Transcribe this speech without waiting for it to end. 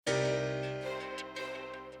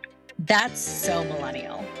That's So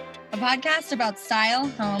Millennial, a podcast about style,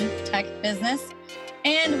 home, tech, business,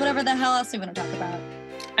 and whatever the hell else we want to talk about.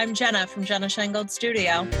 I'm Jenna from Jenna Shengold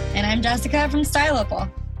Studio. And I'm Jessica from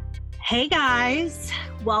Styleable. Hey guys,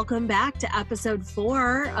 welcome back to episode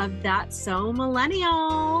 4 of That's So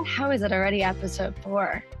Millennial. How is it already episode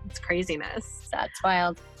 4? It's craziness. That's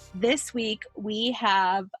wild. This week we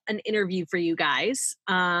have an interview for you guys.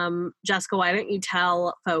 Jessica, why don't you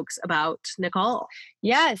tell folks about Nicole?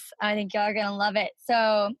 Yes, I think y'all are going to love it.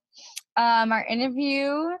 So our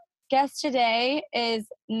interview guest today is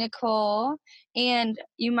Nicole, and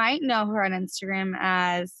you might know her on Instagram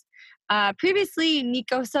as previously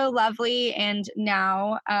Nico So Lovely, and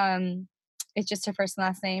now it's just her first and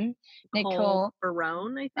last name, Nicole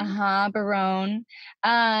Burron, I think. Burron.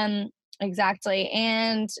 Exactly.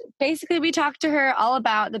 And basically we talked to her all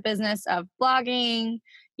about the business of blogging,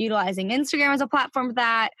 utilizing Instagram as a platform for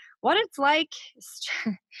that, what it's like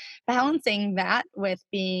balancing that with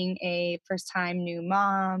being a first-time new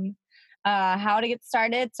mom, how to get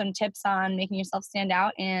started, some tips on making yourself stand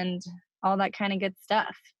out, and all that kind of good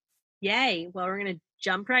stuff. Yay. Well, we're going to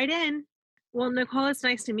jump right in. Well, Nicole, it's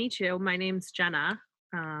nice to meet you. My name's Jenna,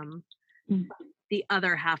 the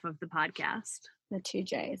other half of the podcast. The two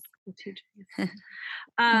J's. The two J's.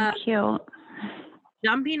 Thank you.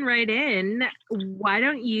 Jumping right in, why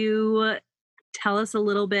don't you tell us a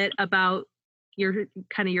little bit about your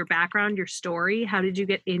background, your story? How did you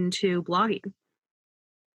get into blogging?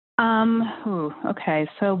 Okay,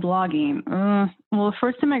 so blogging. Well, the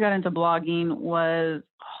first time I got into blogging was,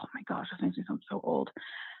 oh my gosh, this makes me sound so old.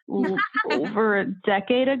 Over a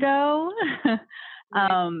decade ago.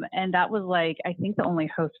 And that was like, I think the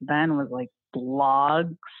only host then was like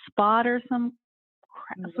Blogspot or something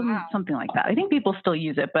like that. I think people still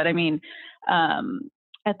use it, but I mean,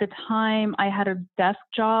 at the time I had a desk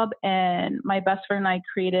job, and my best friend and I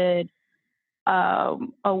created a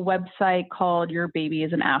website called Your Baby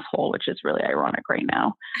is an Asshole, which is really ironic right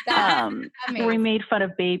now. We made fun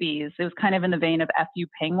of babies. It was kind of in the vein of F You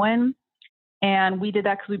Penguin. And we did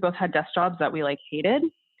that because we both had desk jobs that we like hated.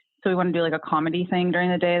 So we wanted to do like a comedy thing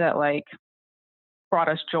during the day that like brought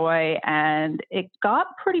us joy. And it got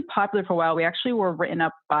pretty popular for a while. We actually were written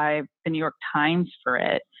up by the New York Times for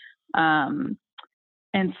it. And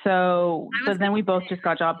so, but then we both just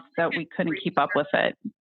got jobs that we couldn't keep up with it.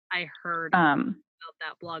 I heard about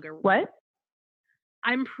that blog. Or what?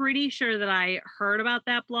 I'm pretty sure that I heard about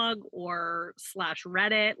that blog or /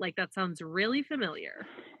 Reddit. Like that sounds really familiar.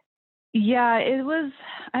 Yeah, it was,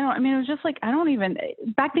 it was just like,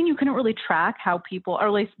 back then you couldn't really track how people, or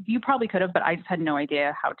at least you probably could have, but I just had no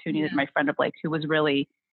idea how to. Needed my friend of like, who was really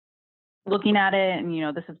looking at it. And,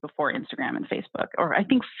 this is before Instagram and Facebook, or I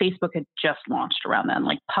think Facebook had just launched around then,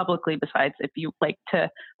 like publicly, besides if you like to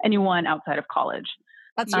anyone outside of college.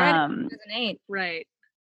 That's right. 2008. Right.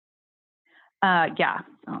 Yeah.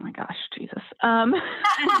 Oh my gosh, Jesus.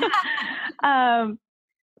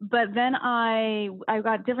 But then I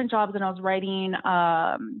got different jobs, and I was writing,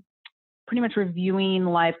 pretty much reviewing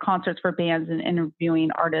live concerts for bands and interviewing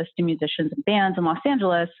artists and musicians and bands in Los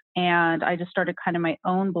Angeles. And I just started kind of my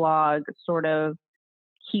own blog, sort of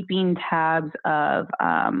keeping tabs of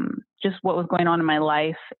just what was going on in my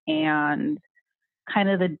life and kind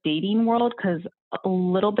of the dating world. Because a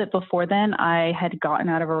little bit before then, I had gotten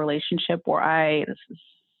out of a relationship where this is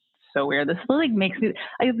so weird. This really makes me,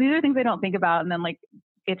 these are things I don't think about. And then like,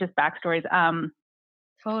 it's just backstories.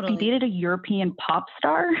 Totally. I dated a European pop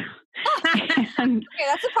star. And, okay,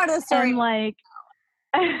 that's a part of the story.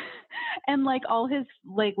 And like all his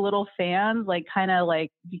like little fans like kind of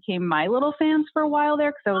like became my little fans for a while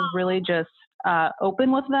there, because I was really just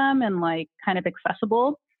open with them and like kind of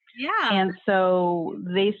accessible. Yeah. And so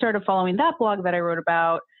they started following that blog that I wrote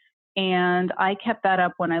about, and I kept that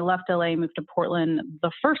up when I left LA, moved to Portland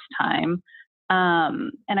the first time.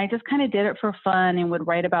 And I just kind of did it for fun and would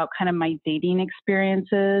write about kind of my dating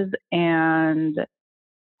experiences. And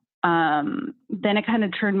then it kind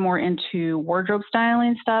of turned more into wardrobe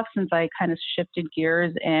styling stuff, since I kind of shifted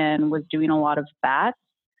gears and was doing a lot of that.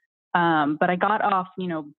 But I got off,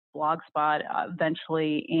 Blogspot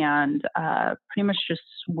eventually, and pretty much just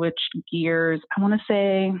switched gears. I want to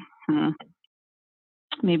say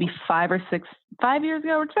maybe 5 years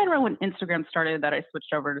ago, or it's right around when Instagram started, that I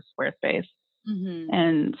switched over to Squarespace. Mm-hmm.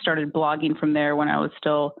 And started blogging from there when I was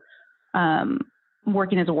still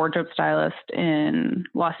working as a wardrobe stylist in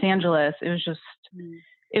Los Angeles. It was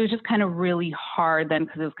just kind of really hard then,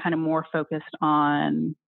 because it was kind of more focused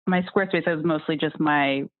on my Squarespace. It was mostly just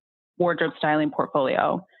my wardrobe styling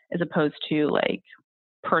portfolio, as opposed to like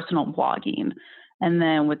personal blogging. And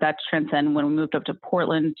then with that transcend, when we moved up to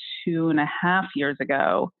Portland 2.5 years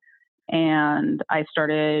ago, And I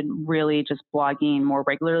started really just blogging more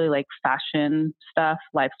regularly, like fashion stuff,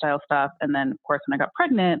 lifestyle stuff. And then, of course, when I got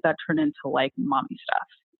pregnant, that turned into like mommy stuff.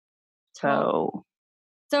 So,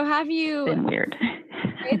 So have it's you, been weird.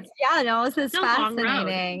 this is It's a long road.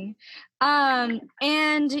 fascinating.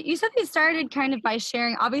 And you said you started kind of by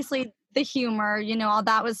sharing, obviously the humor, all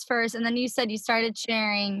that was first. And then you said you started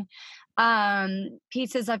sharing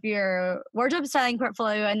pieces of your wardrobe styling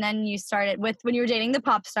portfolio. And then you started with, when you were dating the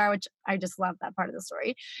pop star, which I just love that part of the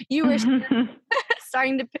story, you were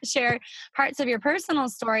starting to share parts of your personal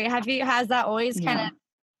story. Has that always kind of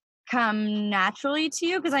come naturally to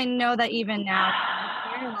you? Because I know that even now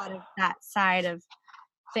you share a lot of that side of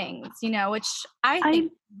things, which I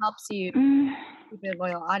think helps you keep a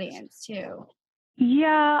loyal audience too.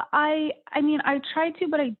 Yeah, I mean, I try to,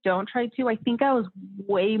 but I don't try to. I think I was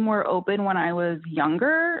way more open when I was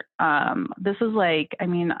younger. This is like, I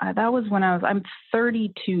mean, that was when I'm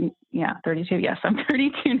 32. Yeah, 32. Yes, I'm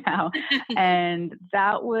 32 now. And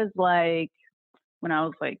that was like when I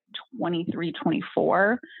was like 23,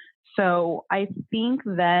 24. So I think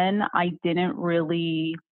then I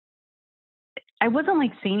wasn't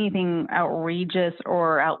like saying anything outrageous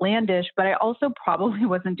or outlandish, but I also probably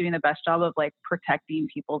wasn't doing the best job of like protecting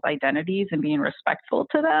people's identities and being respectful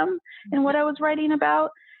to them in what I was writing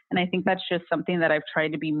about. And I think that's just something that I've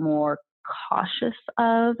tried to be more cautious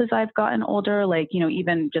of as I've gotten older. Like,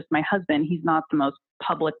 even just my husband, he's not the most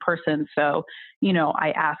public person. So,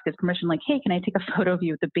 I ask his permission, like, hey, can I take a photo of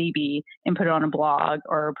you with the baby and put it on a blog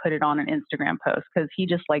or put it on an Instagram post? Because he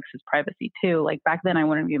just likes his privacy too. Like back then I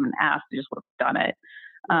wouldn't have even asked, I just would have done it.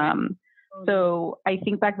 So I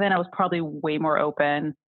think back then I was probably way more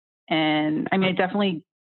open. And I mean, I definitely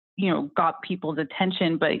got people's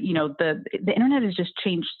attention, but the internet has just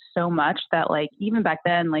changed so much that like even back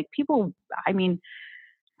then, like people, I mean,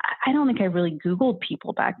 I don't think I really Googled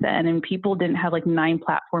people back then, and people didn't have like 9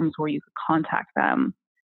 platforms where you could contact them.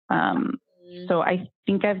 So I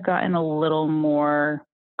think I've gotten a little more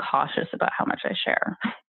cautious about how much I share.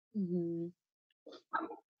 Mm-hmm.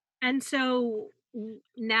 And so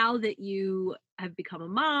now that you have become a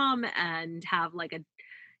mom and have like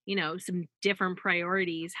some different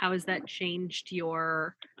priorities, how has that changed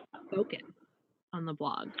your focus on the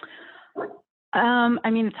blog? I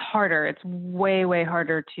mean, it's harder. It's way, way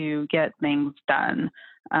harder to get things done.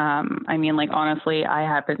 I mean, like, honestly, I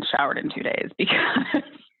haven't showered in 2 days because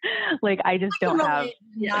like, I just don't have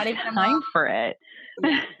time for it.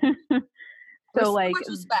 So like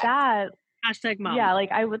that, hashtag mom. Yeah,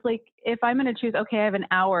 like I would like, if I'm going to choose, okay, I have an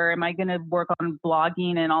hour, am I going to work on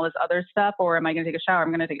blogging and all this other stuff, or am I going to take a shower? I'm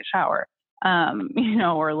going to take a shower,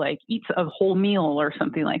 or like eat a whole meal or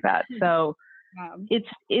something like that. So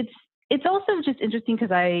it's also just interesting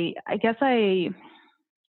because I guess I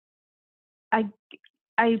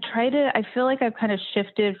feel like I've kind of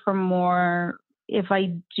shifted from more, if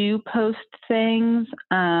I do post things,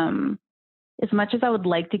 as much as I would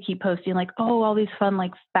like to keep posting like, oh, all these fun,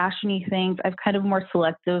 like fashiony things, I've kind of more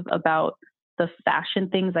selective about the fashion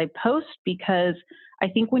things I post, because I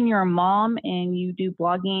think when you're a mom and you do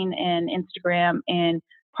blogging and Instagram and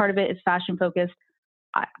part of it is fashion focused,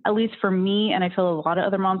 at least for me, and I feel a lot of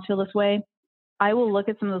other moms feel this way, I will look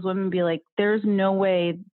at some of those women and be like, there's no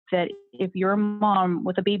way that if you're a mom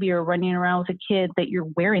with a baby or running around with a kid that you're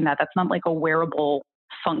wearing that. That's not like a wearable,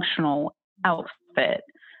 functional outfit.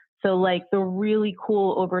 So like the really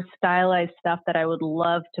cool over stylized stuff that I would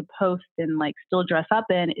love to post and like still dress up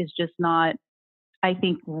in is just not, I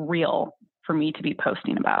think, real for me to be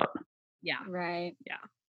posting about. Yeah. Right. Yeah.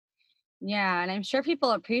 Yeah. And I'm sure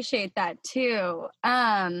people appreciate that too.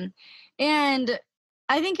 And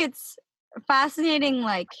I think it's fascinating.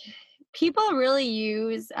 Like people really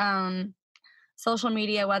use social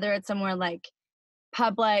media, whether it's somewhere like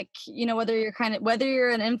public, whether you're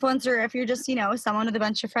an influencer, or if you're just, someone with a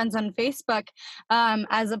bunch of friends on Facebook,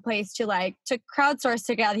 as a place to crowdsource,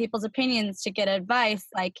 to get people's opinions, to get advice.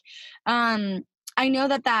 Like, I know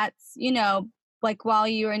that's, like while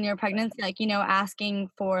you were in your pregnancy, like, asking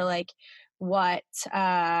for like what,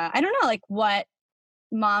 I don't know, like what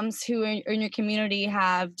moms who are in your community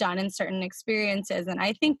have done in certain experiences. And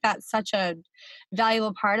I think that's such a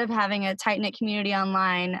valuable part of having a tight-knit community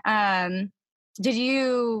online. How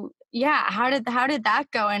did that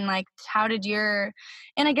go? And like, how did your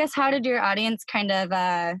audience kind of,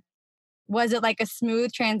 was it like a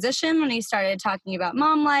smooth transition when you started talking about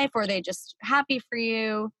mom life? Or were they just happy for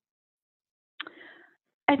you?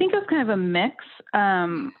 I think it was kind of a mix.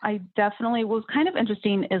 I definitely was kind of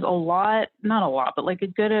interesting is not a lot, but like a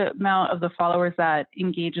good amount of the followers that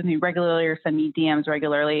engage with me regularly or send me DMs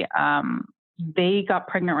regularly, they got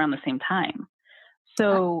pregnant around the same time.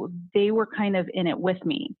 So they were kind of in it with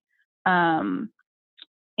me.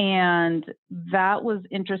 And that was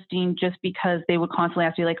interesting just because they would constantly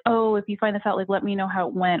ask me like, oh, if you find this out, like, let me know how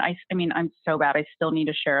it went. I mean, I'm so bad. I still need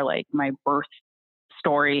to share like my birth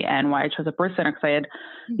story and why I chose a birth center. Cause I had,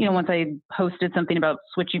 once I posted something about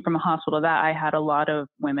switching from a hospital to that, I had a lot of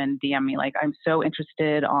women DM me like, I'm so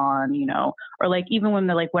interested on, or like, even when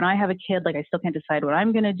they're like, when I have a kid, like I still can't decide what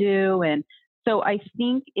I'm going to do. And so I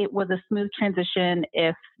think it was a smooth transition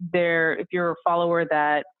if you're a follower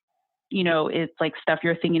that, it's like stuff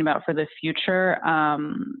you're thinking about for the future.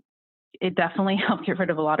 It definitely helped get rid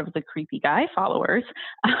of a lot of the creepy guy followers.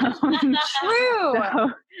 True.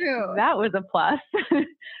 So that was a plus.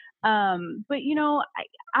 But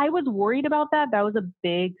I was worried about that. That was a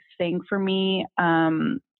big thing for me.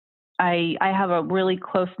 I have a really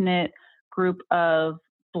close knit group of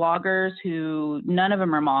bloggers who none of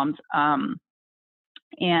them are moms.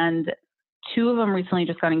 And two of them recently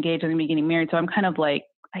just got engaged and they're getting married. So I'm kind of like,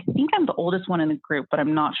 I think I'm the oldest one in the group, but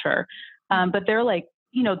I'm not sure. But they're like,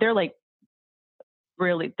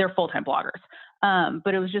 really, they're full-time bloggers.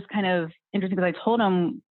 But it was just kind of interesting because I told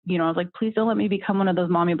them, I was like, please don't let me become one of those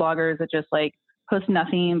mommy bloggers that just like post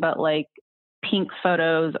nothing but like pink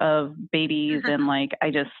photos of babies. And like,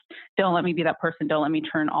 don't let me be that person. Don't let me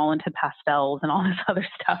turn all into pastels and all this other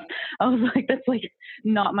stuff. I was like, that's like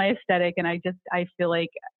not my aesthetic. And I feel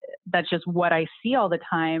like that's just what I see all the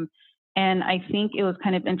time. And I think it was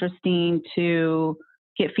kind of interesting to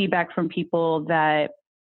get feedback from people that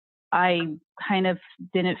I kind of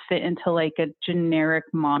didn't fit into like a generic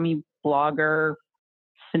mommy blogger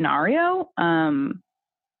scenario.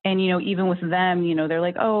 And, even with them, they're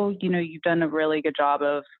like, oh, you've done a really good job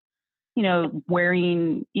of,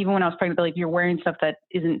 wearing, even when I was pregnant, they're like, you're wearing stuff that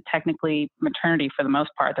isn't technically maternity for the most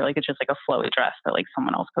part. They're like, it's just like a flowy dress that like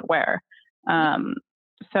someone else could wear.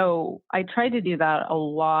 So I tried to do that a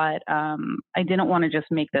lot. I didn't want to just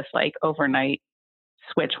make this like overnight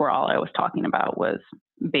switch where all I was talking about was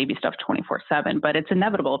baby stuff 24/7, but it's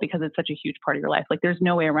inevitable because it's such a huge part of your life. Like there's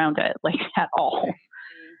no way around it, like at all.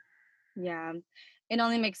 Yeah. It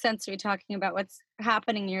only makes sense to be talking about what's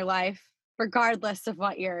happening in your life, regardless of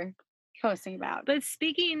what you're posting about. But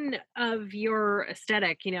speaking of your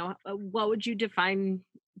aesthetic, what would you define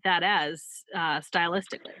that as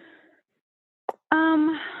stylistically?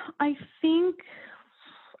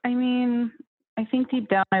 I think deep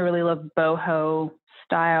down, I really love boho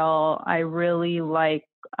style. I really like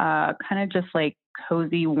kind of just like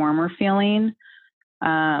cozy, warmer feeling.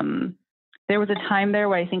 There was a time there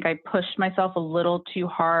where I think I pushed myself a little too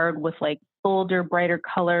hard with like bolder, brighter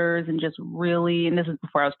colors and just really, and this is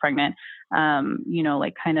before I was pregnant,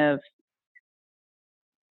 like kind of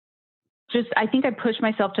just, I think I pushed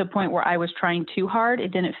myself to a point where I was trying too hard.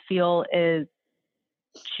 It didn't feel as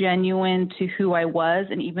genuine to who I was.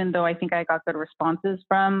 And even though I think I got good responses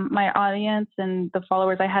from my audience and the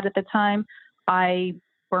followers I had at the time, I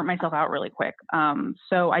burnt myself out really quick.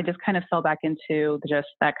 So I just kind of fell back into just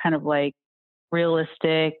that kind of like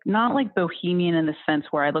realistic, not like bohemian in the sense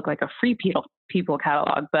where I look like a free people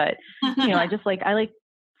catalog, but I like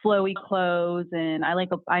flowy clothes and I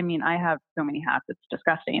have so many hats, it's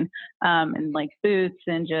disgusting. And like boots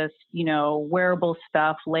and just, wearable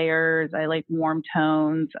stuff, layers. I like warm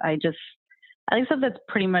tones. I like stuff that's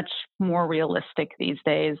pretty much more realistic these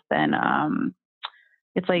days than,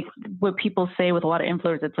 it's like what people say with a lot of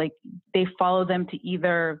influencers. It's like they follow them to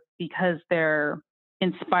either because they're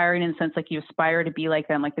inspiring in the sense like you aspire to be like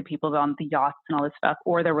them, like the people on the yachts and all this stuff,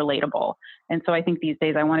 or they're relatable. And so I think these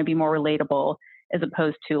days I want to be more relatable as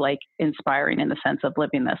opposed to like inspiring in the sense of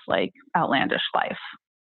living this like outlandish life.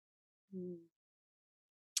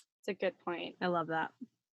 It's a good point. I love that.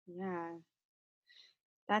 Yeah.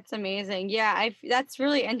 That's amazing. Yeah, that's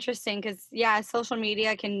really interesting because social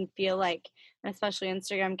media can feel like, especially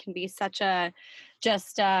Instagram, can be such a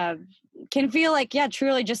can feel like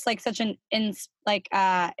truly just like such an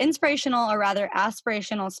inspirational or rather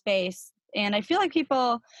aspirational space. And I feel like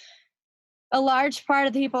a large part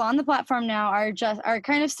of the people on the platform now are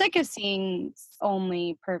kind of sick of seeing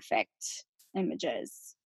only perfect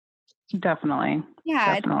images. Definitely.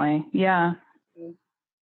 Yeah. Definitely. Yeah.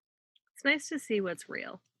 It's nice to see what's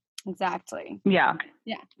real. Exactly. Yeah.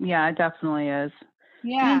 Yeah. Yeah, it definitely is.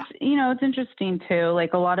 Yeah. And it's, it's interesting too.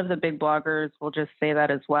 Like a lot of the big bloggers will just say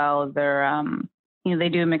that as well. They're, they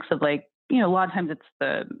do a mix of like, a lot of times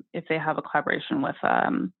if they have a collaboration with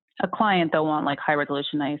a client, they'll want like high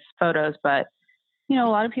resolution, nice photos. But, a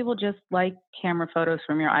lot of people just like camera photos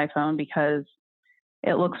from your iPhone because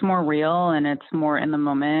it looks more real and it's more in the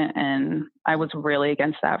moment. And I was really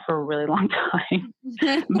against that for a really long time,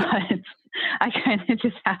 but I kind of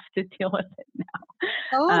just have to deal with it now.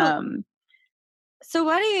 Totally. um, So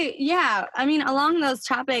what do you yeah, I mean, along those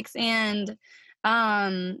topics and,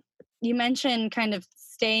 um, you mentioned kind of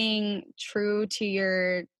staying true to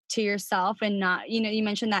yourself and not you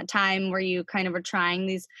mentioned that time where you kind of were trying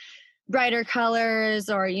these brighter colors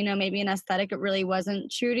or, maybe an aesthetic that really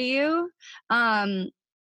wasn't true to you. Um,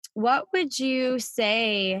 what would you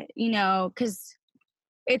say, because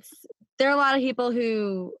it's there are a lot of people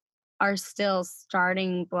who are still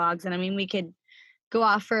starting blogs, and I mean, we could go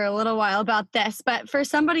off for a little while about this, but for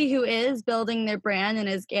somebody who is building their brand and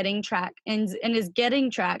is getting and is getting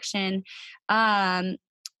traction, um,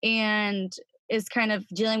 and is kind of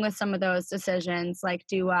dealing with some of those decisions, like,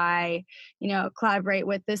 do I, collaborate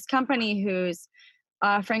with this company who's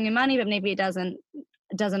offering me money, but maybe it doesn't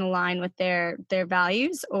align with their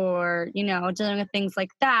values, or dealing with things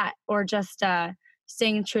like that, or just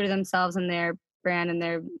staying true to themselves and their brand and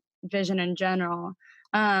their vision in general.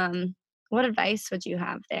 um what advice would you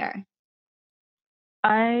have there?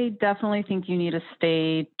 I definitely think you need to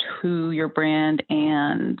stay to your brand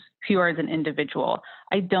and who you are as an individual.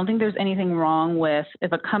 I don't think there's anything wrong with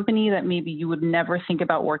if a company that maybe you would never think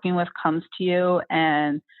about working with comes to you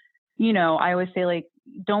and, I always say, like,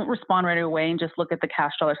 don't respond right away and just look at the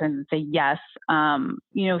cash dollar signs and say yes.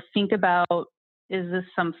 Think about, is this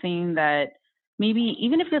something that maybe,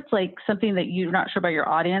 even if it's like something that you're not sure about your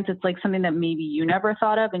audience, it's like something that maybe you never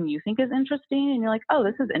thought of and you think is interesting. And you're like, oh,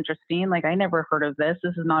 this is interesting. Like, I never heard of this.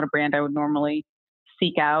 This is not a brand I would normally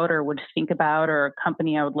seek out or would think about, or a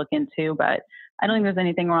company I would look into. But I don't think there's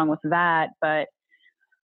anything wrong with that. But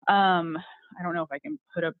I don't know if I can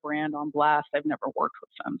put a brand on blast. I've never worked with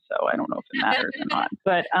them, so I don't know if it matters or not.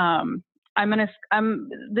 But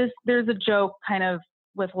there's a joke kind of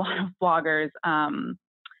with a lot of bloggers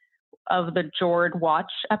of the Jord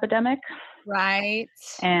watch epidemic. Right.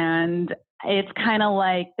 And it's kind of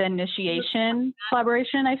like the initiation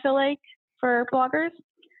collaboration, I feel like, for bloggers.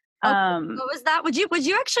 What was that? Would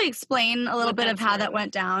you actually explain a little bit of how that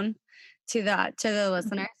went down to the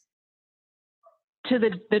listeners? To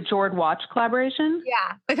the Jord watch collaboration?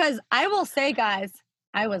 Yeah, because I will say, guys,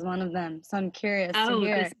 I was one of them, so I'm curious to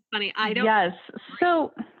hear. This is funny. I don't. Yes.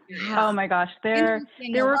 So, Yeah. oh my gosh, they're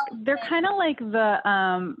kind of like the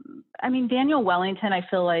I mean, Daniel Wellington, I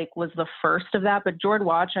feel like, was the first of that, but Jord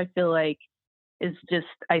watch, I feel like, is just,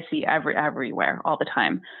 I see everywhere all the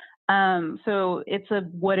time. So it's a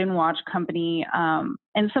wooden watch company,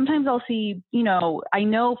 and sometimes I'll see, I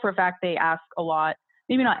know for a fact they ask a lot.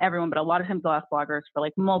 Maybe not everyone, but a lot of times they'll ask bloggers for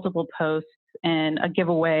like multiple posts and a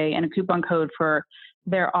giveaway and a coupon code for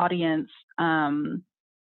their audience, and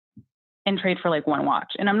trade for like one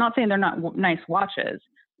watch. And I'm not saying they're not nice watches.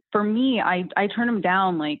 For me, I turn them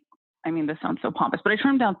down. Like, I mean, this sounds so pompous, but I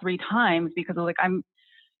turned them down 3 times because I was like,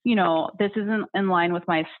 this isn't in line with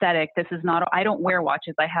my aesthetic. This is not, I don't wear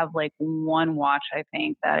watches. I have like one watch, I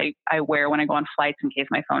think, that I wear when I go on flights in case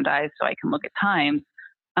my phone dies so I can look at times.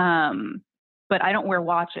 But I don't wear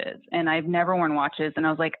watches, and I've never worn watches. And I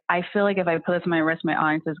was like, I feel like if I put this on my wrist, my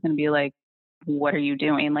audience is going to be like, what are you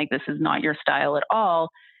doing? Like, this is not your style at all.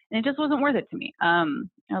 And it just wasn't worth it to me. I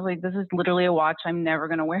was like, this is literally a watch I'm never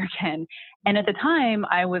going to wear again. And at the time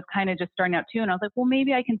I was kind of just starting out too. And I was like, well,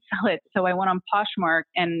 maybe I can sell it. So I went on Poshmark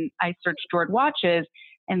and I searched Jord watches,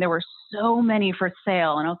 and there were so many for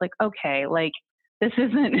sale. And I was like, okay, like, this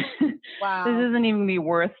isn't, Wow. this isn't even be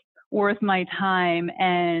worth my time.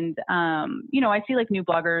 And, I see like new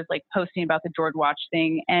bloggers like posting about the Jord watch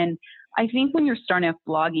thing. And I think when you're starting off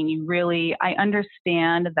blogging, I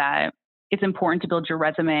understand that it's important to build your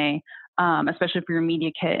resume, especially for your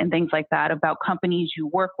media kit and things like that, about companies you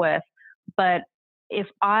work with. But if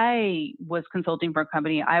I was consulting for a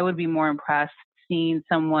company, I would be more impressed seeing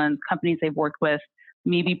someone's companies they've worked with,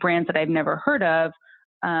 maybe brands that I've never heard of,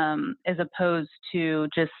 as opposed to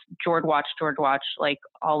just Jord watch, like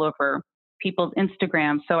all over people's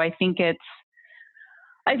Instagram. So I think it's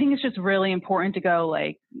just really important to go,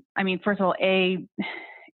 like, I mean, first of all,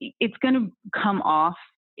 it's going to come off,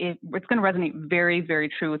 it's going to resonate very, very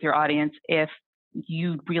true with your audience if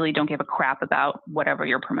you really don't give a crap about whatever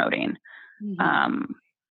you're promoting. Mm-hmm.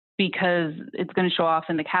 Because it's going to show off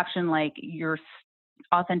in the caption, like, your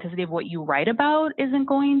authenticity of what you write about isn't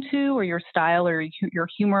going to, or your style or your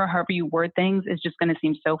humor, however you word things, is just going to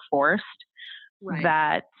seem so forced. Right.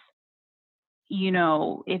 That,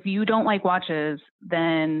 if you don't like watches,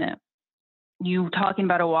 then you talking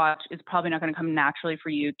about a watch is probably not going to come naturally for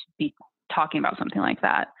you to be talking about something like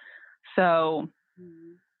that. So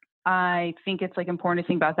I think it's like important to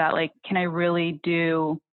think about that. Like, can I really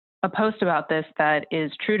do a post about this that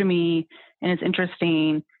is true to me and is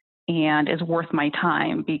interesting and is worth my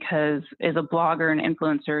time? Because as a blogger and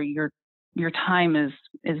influencer, you're your time is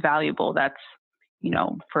valuable. That's,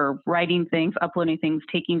 for writing things, uploading things,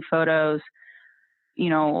 taking photos,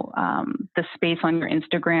 the space on your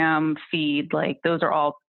Instagram feed, like those are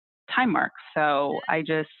all time marks. So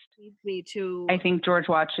Leads me to I think George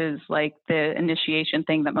Watch is like the initiation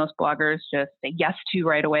thing that most bloggers just say yes to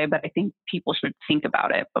right away. But I think people should think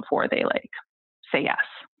about it before they like say yes.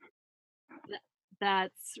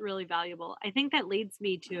 that's really valuable. I think that leads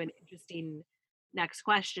me to an interesting next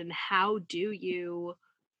question. How do you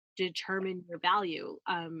determine your value?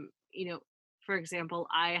 For example,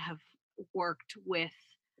 I have worked with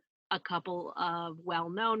a couple of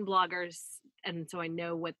well-known bloggers, and so I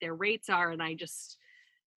know what their rates are, and I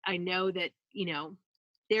know that,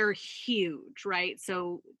 they're huge, right?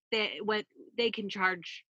 So they can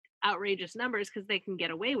charge outrageous numbers because they can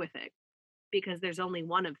get away with it because there's only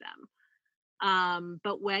one of them.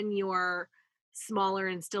 But when you're smaller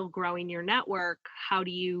and still growing your network, how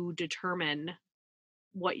do you determine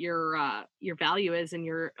what your value is and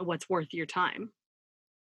what's worth your time?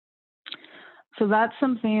 So that's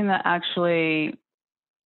something that actually,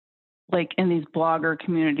 like in these blogger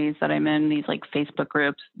communities that I'm in, these like Facebook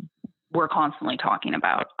groups, we're constantly talking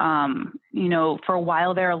about. For a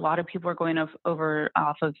while there, a lot of people are going off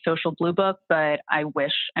of Social Blue Book, but I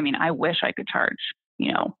wish I could charge,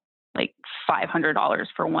 like $500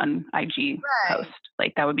 for one IG post.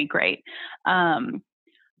 Like that would be great.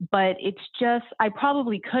 But it's just, I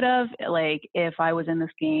probably could have, like, if I was in this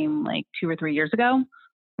game like 2 or 3 years ago,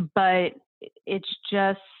 but it's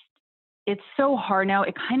so hard now.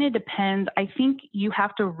 It kind of depends. I think you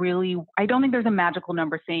have to I don't think there's a magical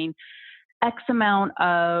number saying X amount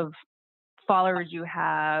of followers you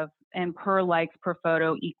have and per likes per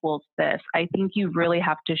photo equals this. I think you really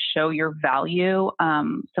have to show your value.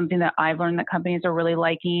 Something that I've learned that companies are really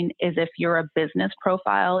liking is if your business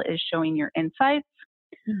profile is showing your insights.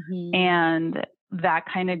 Mm-hmm. And that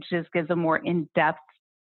kind of just gives a more in-depth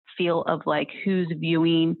feel of like who's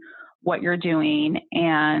viewing what you're doing.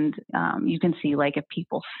 And you can see like if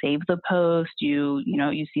people save the post, you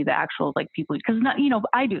see the actual like people, because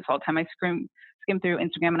I do this all the time. I skim through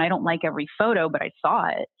Instagram and I don't like every photo, but I saw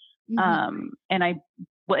it. Mm-hmm. And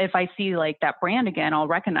if I see like that brand again, I'll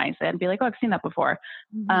recognize it and be like, oh, I've seen that before.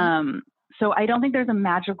 Mm-hmm. So I don't think there's a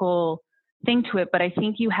magical thing to it, but I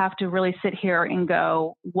think you have to really sit here and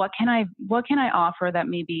go, what can I offer that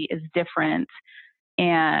maybe is different,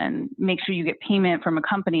 and make sure you get payment from a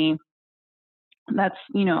company that's,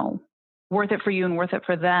 worth it for you and worth it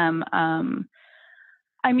for them. I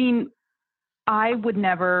would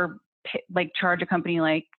never charge a company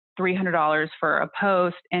like $300 for a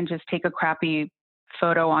post and just take a crappy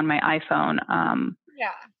photo on my iPhone.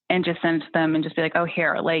 And just send it to them and just be like, oh,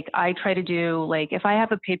 here. Like I try to do, like, if I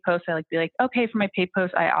have a paid post, I like to be like, okay, for my paid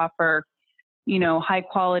post, I offer, high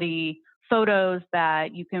quality photos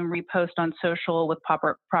that you can repost on social with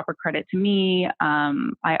proper credit to me.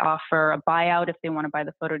 I offer a buyout if they want to buy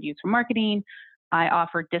the photo to use for marketing. I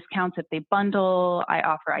offer discounts if they bundle. I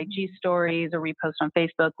offer IG stories or repost on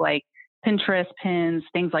Facebook, like Pinterest pins,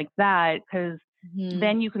 things like that. Because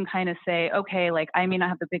then you can kind of say, okay, like I may not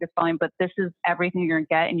have the biggest volume, but this is everything you're going to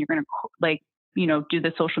get, and you're going to do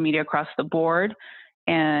the social media across the board.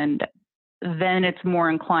 And then it's more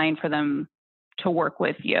inclined for them to work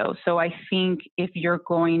with you. So I think if you're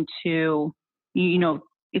going to,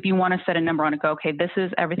 if you want to set a number on it, go, okay, this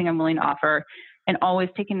is everything I'm willing to offer, and always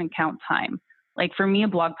take into account time. Like for me, a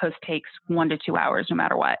blog post takes 1 to 2 hours no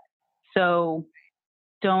matter what. So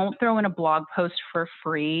don't throw in a blog post for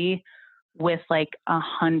free with like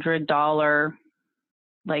 $100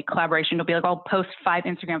 like collaboration. You'll be like, I'll post 5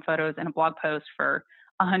 Instagram photos and a blog post for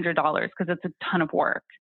 $100 because it's a ton of work.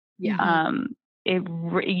 Yeah.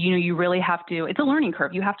 You really have to, it's a learning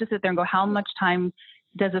curve. You have to sit there and go, how much time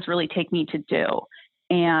does this really take me to do?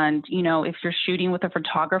 And, if you're shooting with a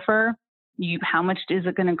photographer, how much is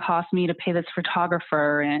it going to cost me to pay this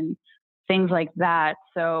photographer and things like that.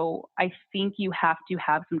 So I think you have to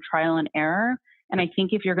have some trial and error. And I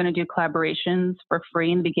think if you're going to do collaborations for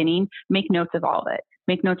free in the beginning, make notes of all of it.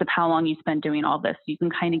 Make notes of how long you spend doing all this. So you can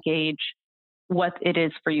kind of gauge what it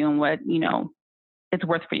is for you and what, it's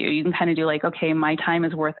worth for you. You can kind of do like, okay, my time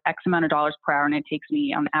is worth X amount of dollars per hour, and it takes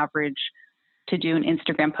me on average to do an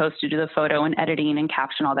Instagram post, to do the photo and editing and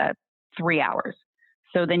caption, all that, 3 hours.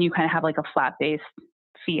 So then you kind of have like a flat-based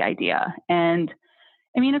fee idea. And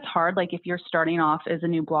it's hard. Like if you're starting off as a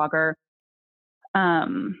new blogger,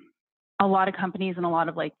 a lot of companies and a lot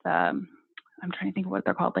of like I'm trying to think of what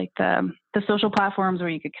they're called, like the social platforms where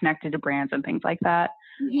you could connect it to brands and things like that.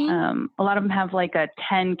 Mm-hmm. A lot of them have like a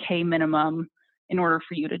 10K minimum in order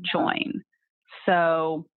for you to join.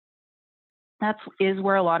 So is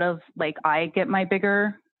where a lot of like I get my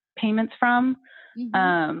bigger payments from,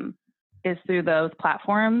 is through those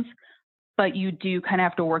platforms. But you do kind of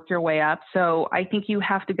have to work your way up. So I think you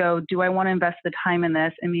have to go, do I want to invest the time in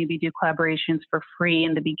this and maybe do collaborations for free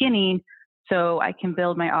in the beginning so I can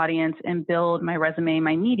build my audience and build my resume,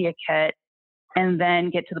 my media kit, and then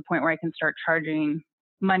get to the point where I can start charging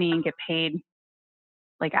money and get paid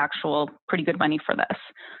like actual pretty good money for this.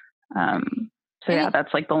 So yeah,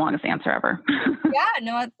 that's like the longest answer ever. Yeah,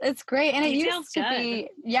 no, it's great. And it Details used to good. be,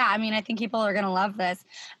 yeah, I mean, I think people are going to love this.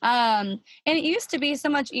 And it used to be so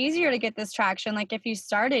much easier to get this traction. Like if you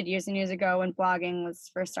started years and years ago when blogging was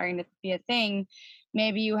first starting to be a thing,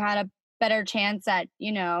 maybe you had a better chance at,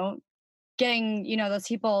 you know, getting, you know, those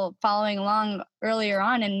people following along earlier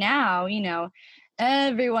on. And now, you know,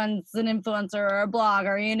 everyone's an influencer or a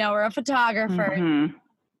blogger, you know, or a photographer.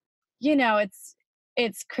 You know,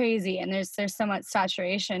 it's crazy, and there's so much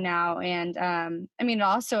saturation now. And I mean, it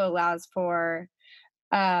also allows for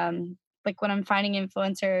like when I'm finding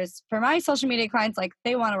influencers for my social media clients, like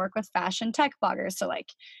they want to work with fashion tech bloggers, so like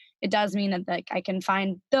it does mean that like I can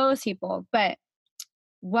find those people. But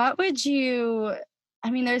what would you, I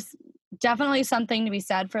mean, there's definitely something to be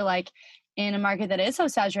said for like in a market that is so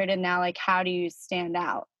saturated now, like how do you stand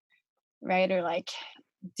out, right? Or like,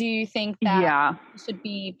 do you think that should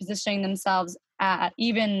be positioning themselves at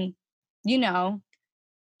even, you know,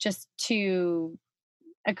 just to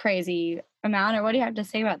a crazy amount? Or what do you have to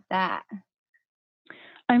say about that?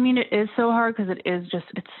 I mean, it is so hard because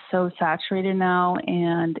it's so saturated now,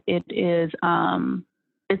 and it is,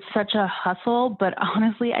 it's such a hustle. But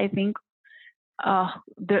honestly, I think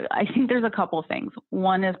there's a couple of things.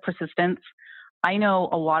 One is persistence. I know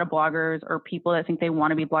a lot of bloggers or people that think they want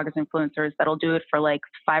to be bloggers, influencers that'll do it for like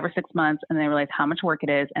 5 or 6 months and they realize how much work it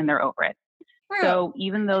is and they're over it. So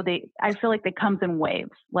even though I feel like it comes in waves.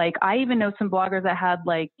 Like I even know some bloggers that had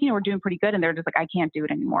like, you know, were doing pretty good and they're just like, I can't do it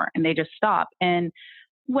anymore. And they just stop. And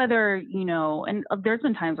whether, you know, and there's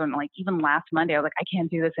been times when like even last Monday, I was like, I can't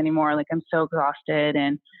do this anymore. Like I'm so exhausted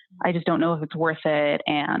and I just don't know if it's worth it.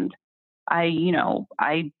 And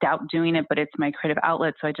I doubt doing it, but it's my creative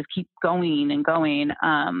outlet. So I just keep going and going.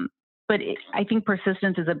 But I think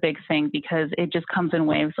persistence is a big thing because it just comes in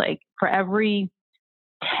waves. Like for every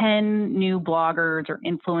 10 new bloggers or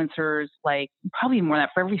influencers, like probably more than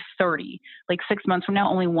that, for every 30, like 6 months from now,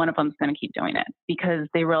 only one of them is going to keep doing it because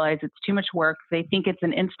they realize it's too much work. They think it's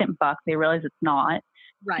an instant buck. They realize it's not.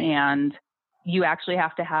 Right. And you actually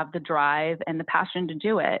have to have the drive and the passion to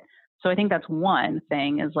do it. So I think that's one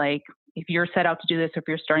thing is like, if you're set out to do this, if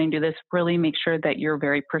you're starting to do this, really make sure that you're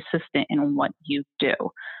very persistent in what you do.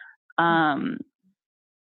 And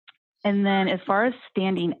then as far as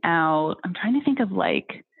standing out, I'm trying to think of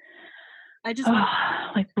like, like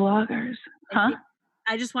bloggers.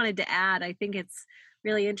 I just wanted to add, I think it's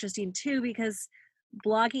really interesting too, because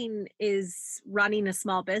blogging is running a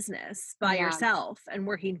small business by yourself and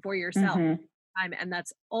working for yourself. And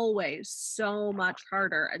that's always so much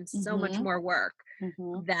harder and so much more work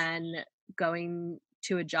than going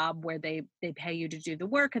to a job where they pay you to do the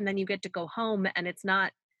work and then you get to go home and it's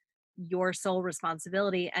not your sole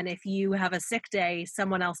responsibility. And if you have a sick day,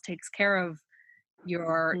 someone else takes care of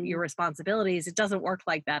your responsibilities. It doesn't work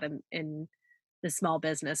like that in the small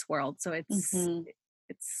business world. So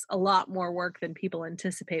it's a lot more work than people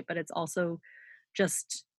anticipate, but it's also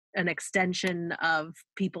just an extension of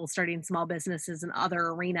people starting small businesses in other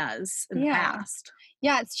arenas in the past.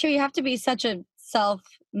 Yeah, it's true. You have to be such a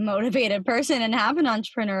self-motivated person and have an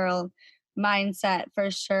entrepreneurial mindset for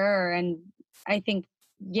sure. And I think,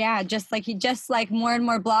 just like more and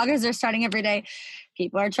more bloggers are starting every day,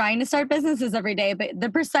 people are trying to start businesses every day, but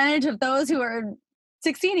the percentage of those who are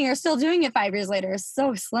succeeding are still doing it 5 years later is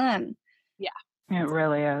so slim. Yeah. It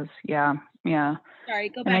really is. Yeah. Sorry,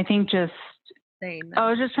 go back. And I think I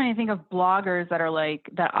was just trying to think of bloggers that are like,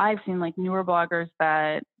 that I've seen, like newer bloggers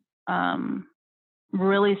that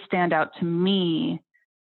really stand out to me.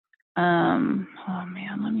 Oh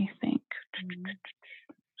man, let me think.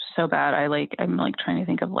 So bad. I'm like trying to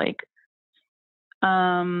think of like,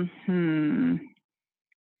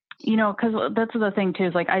 you know, because that's the thing too,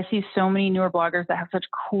 is like I see so many newer bloggers that have such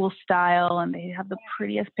cool style and they have the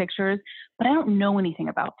prettiest pictures, but I don't know anything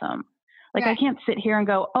about them. Like I can't sit here and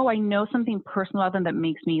go, oh, I know something personal about them that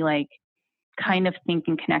makes me like kind of think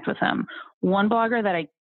and connect with them. One blogger that I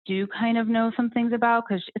do kind of know some things about,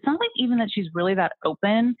 because it's not like even that she's really that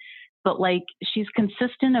open, but like she's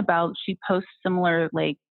consistent about, she posts similar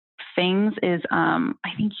like things, is I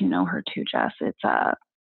think you know her too, Jess. It's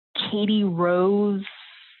Katie Rose,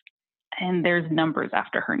 and there's numbers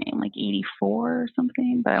after her name, like 84 or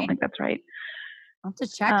something, but I don't think that's right. I'll have to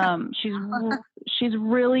check her. She's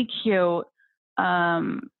really cute.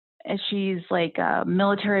 She's like a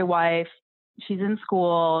military wife. She's in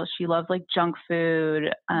school. She loves like junk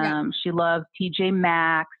food. She loves TJ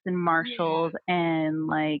Maxx and Marshalls and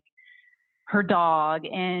like her dog.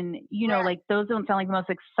 And, you know, like those don't sound like the most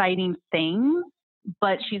exciting things,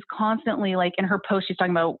 but she's constantly like in her post, she's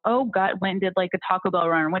talking about, oh God, went and did like a Taco Bell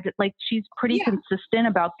run. Like she's pretty consistent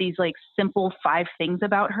about these like simple 5 things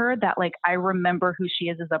about her that like I remember who she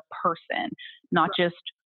is as a person, not just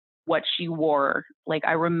what she wore. Like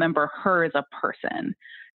I remember her as a person.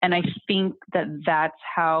 And I think that that's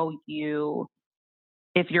how you,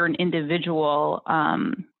 if you're an individual,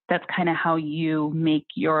 that's kind of how you make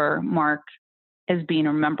your mark as being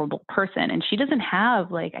a memorable person. And she doesn't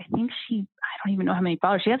have like, I don't even know how many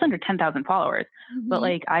followers. She has under 10,000 followers, but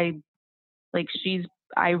like I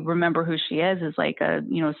remember who she is like a,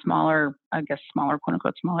 you know, smaller, quote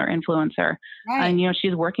unquote, smaller influencer. Right. And, you know,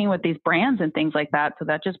 she's working with these brands and things like that. So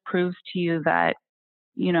that just proves to you that,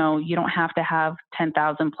 you know, you don't have to have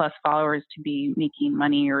 10,000 plus followers to be making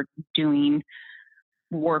money or doing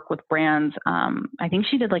work with brands. I think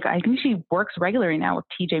she works regularly now with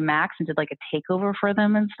TJ Maxx and did like a takeover for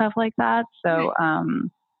them and stuff like that. So,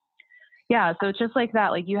 so it's just like that.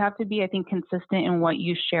 Like you have to be, I think, consistent in what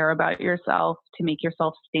you share about yourself to make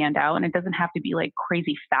yourself stand out. And it doesn't have to be like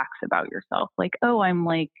crazy facts about yourself. Like, oh, I'm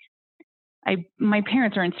like, my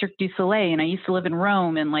parents are in Cirque du Soleil and I used to live in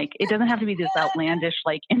Rome. And like, it doesn't have to be this outlandish,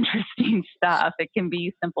 like interesting stuff. It can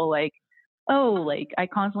be simple, like, oh, like I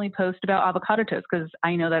constantly post about avocado toast because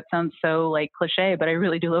I know that sounds so like cliche, but I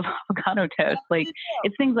really do love avocado toast. Like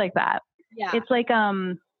it's things like that. Yeah. It's like,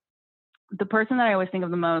 the person that I always think of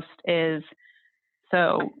the most is,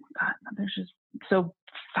 5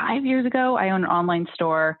 years ago, I owned an online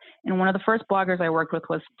store, and one of the first bloggers I worked with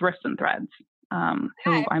was Thrifts and Threads,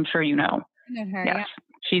 who I'm sure you know. I know her, yes,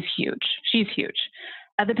 she's huge. She's huge.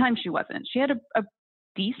 At the time, she wasn't. She had a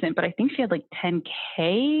decent, but I think she had like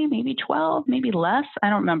 10K, maybe 12, maybe less. I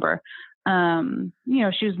don't remember. You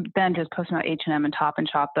know, she was then just posting about H&M and Top and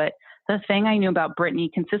Shop. But the thing I knew about Brittany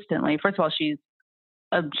consistently, first of all, she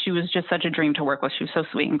was just such a dream to work with. She was so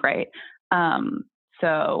sweet and great.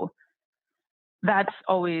 So that's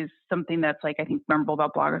always something that's like, I think memorable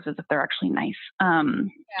about bloggers is if they're actually nice.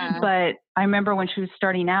 But I remember when she was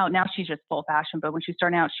starting out, now she's just full fashion, but when she was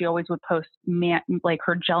starting out, she always would post like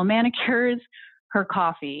her gel manicures, her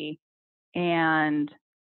coffee, and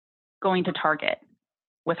going to Target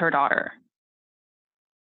with her daughter.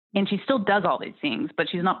 And she still does all these things, but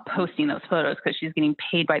she's not posting those photos because she's getting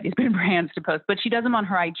paid by these big brands to post, but she does them on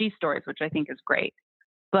her IG stories, which I think is great.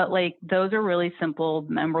 But like, those are really simple,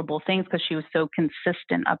 memorable things because she was so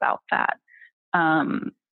consistent about that.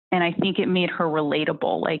 And I think it made her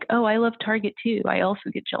relatable. Like, oh, I love Target too. I also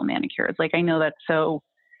get gel manicures. Like, I know that's so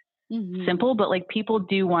simple, but like people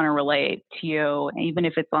do want to relate to you, even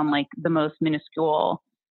if it's on like the most minuscule,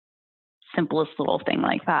 simplest little thing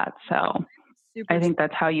like that. So I think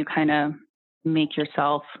that's how you kind of make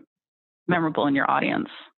yourself memorable in your audience.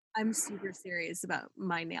 I'm super serious about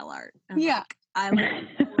my nail art. Yeah. I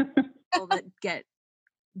like people that get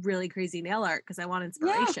really crazy nail art because I want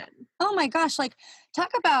inspiration. Yeah. Oh my gosh. Like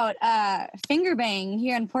talk about Finger Bang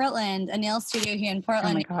here in Portland, a nail studio here in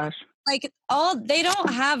Portland. Oh my gosh. Like they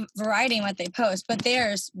don't have variety in what they post, but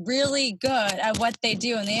they're really good at what they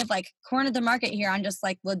do. And they have like cornered the market here on just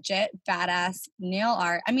like legit badass nail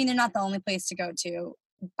art. I mean, they're not the only place to go to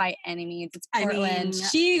by any means. It's Portland. I mean,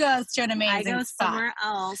 she goes to an amazing I go spot. somewhere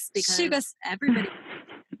else because everybody.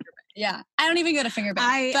 Yeah, I don't even go to Finger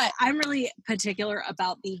Bang. But I'm really particular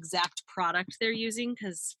about the exact product they're using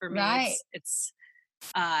because for me, it's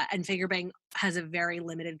and Finger Bang has a very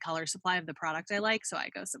limited color supply of the product I like, so I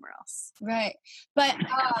go somewhere else. Right, but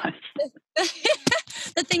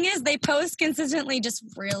the thing is, they post consistently just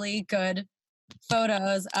really good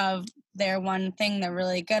photos of their one thing they're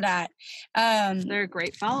really good at. They're a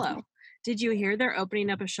great follow. Did you hear they're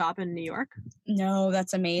opening up a shop in New York? No,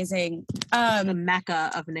 that's amazing. The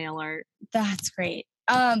mecca of nail art. That's great.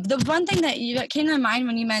 The one thing that came to mind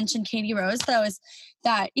when you mentioned Katie Rose, though, is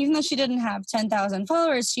that even though she didn't have 10,000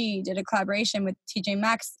 followers, she did a collaboration with TJ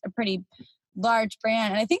Maxx, a pretty large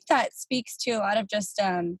brand. And I think that speaks to a lot of just,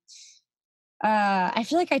 I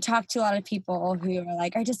feel like I talk to a lot of people who are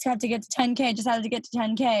like, I just have to get to 10K, I just have to get to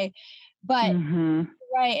 10K. But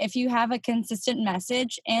right, if you have a consistent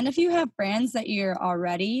message and if you have brands that you're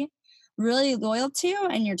already really loyal to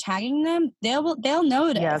and you're tagging them, they'll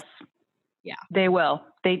notice. Yes. Yeah. They will.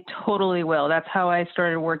 They totally will. That's how I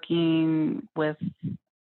started working with,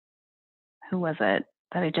 who was it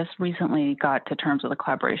that I just recently got to terms with a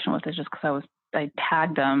collaboration with? It's just because I was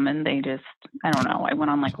tagged them and they just, I don't know, I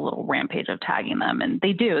went on like a little rampage of tagging them, and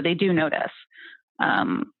they do notice.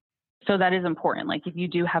 So that is important. Like if you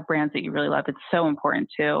do have brands that you really love, it's so important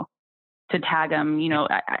to tag them. You know,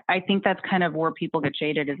 I think that's kind of where people get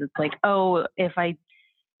jaded, is it's like, oh, if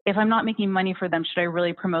I'm not making money for them, should I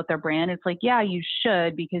really promote their brand? It's like, yeah, you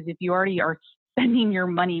should, because if you already are spending your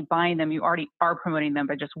money buying them, you already are promoting them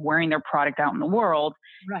by just wearing their product out in the world.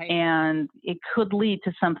 Right. And it could lead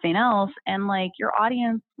to something else. And like your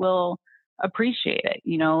audience will appreciate it,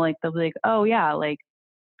 you know, like they'll be like, oh yeah, like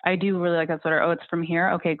I do really like that sweater. Oh, it's from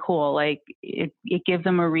here. Okay, cool. Like it gives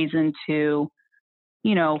them a reason to,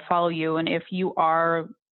 you know, follow you. And if you are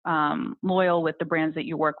loyal with the brands that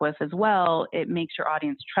you work with as well, it makes your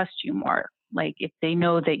audience trust you more. Like if they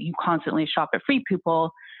know that you constantly shop at Free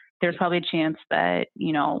People, there's probably a chance that,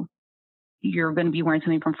 you know, you're going to be wearing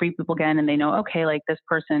something from Free People again, and they know, okay, like this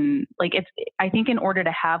person, like I think in order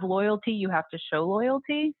to have loyalty, you have to show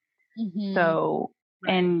loyalty. Mm-hmm. So,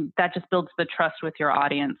 Right. and that just builds the trust with your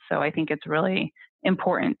audience. So I think it's really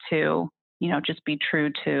important to, you know, just be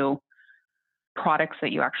true to products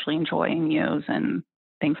that you actually enjoy and use and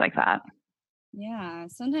things like that. Yeah.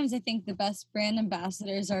 Sometimes I think the best brand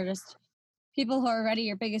ambassadors are just people who are already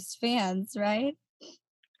your biggest fans, right?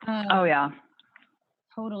 Oh yeah.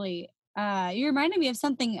 Totally. You reminded me of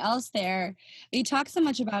something else there. We talk so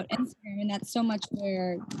much about Instagram, and that's so much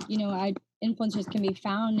where, you know, influencers can be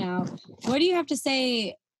found now. What do you have to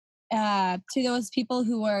say to those people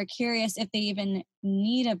who are curious if they even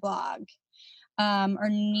need a blog or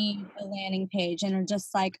need a landing page and are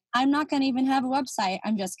just like, I'm not going to even have a website.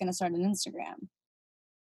 I'm just going to start an Instagram.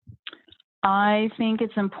 I think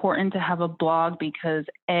it's important to have a blog because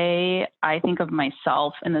I think of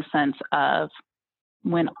myself in the sense of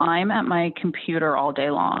when I'm at my computer all day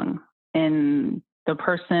long and the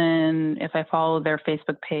person, if I follow their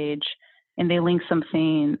Facebook page and they link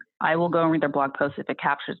something, I will go and read their blog post if it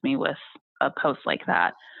captures me with a post like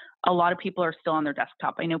that. A lot of people are still on their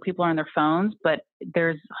desktop. I know people are on their phones, but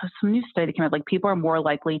there's some new study that came out, like people are more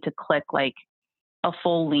likely to click like a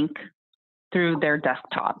full link through their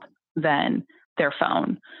desktop than their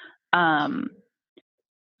phone.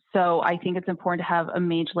 So I think it's important to have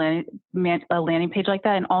a landing page like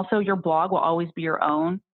that. And also your blog will always be your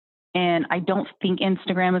own. And I don't think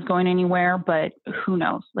Instagram is going anywhere, but who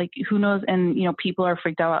knows? Like who knows? And, you know, people are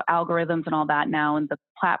freaked out about algorithms and all that now. And the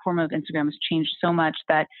platform of Instagram has changed so much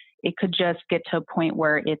that it could just get to a point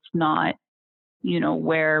where it's not, you know,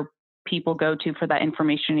 where people go to for that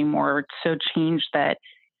information anymore. It's so changed that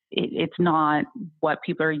it's not what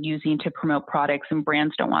people are using to promote products, and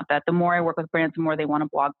brands don't want that. The more I work with brands, the more they want a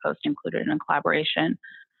blog post included in a collaboration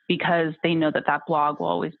because they know that that blog will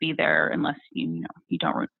always be there unless you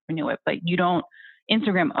don't renew it. But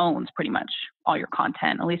Instagram owns pretty much all your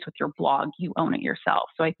content, at least with your blog, you own it yourself.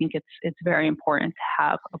 So I think it's very important to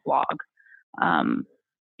have a blog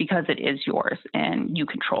because it is yours and you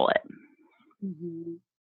control it. Mm-hmm.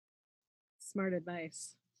 Smart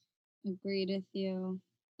advice. Agreed with you.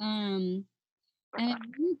 And I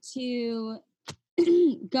wanted to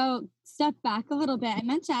go step back a little bit. I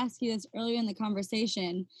meant to ask you this earlier in the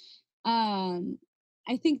conversation. I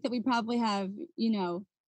think that we probably have, you know,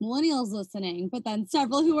 millennials listening, but then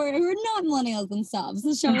several who are not millennials themselves.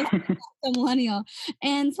 The show is so millennial.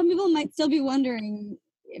 And some people might still be wondering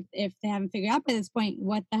if they haven't figured out by this point,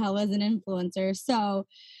 what the hell is an influencer? So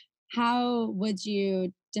how would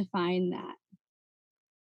you define that?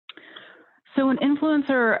 So an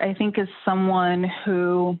influencer, I think, is someone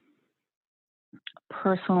who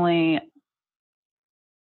personally,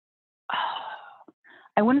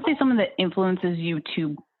 I wouldn't say someone that influences you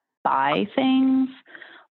to buy things,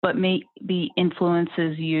 but maybe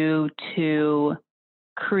influences you to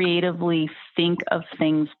creatively think of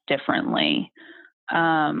things differently.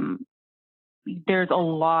 There's a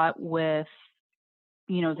lot with,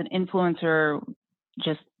 you know, as an influencer,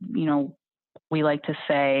 just, you know, we like to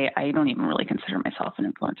say, I don't even really consider myself an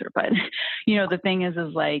influencer, but, you know, the thing is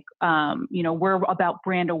like, you know, we're about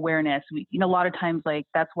brand awareness. You know, a lot of times, like,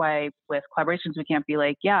 that's why with collaborations, we can't be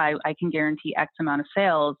like, yeah, I can guarantee X amount of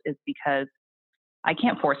sales, is because I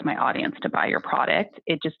can't force my audience to buy your product.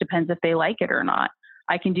 It just depends if they like it or not.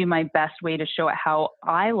 I can do my best way to show it how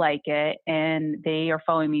I like it, and they are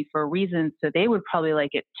following me for a reason, so they would probably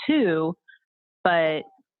like it too. But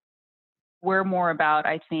we're more about,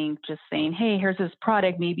 I think, just saying, hey, here's this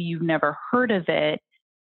product. Maybe you've never heard of it.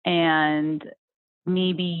 And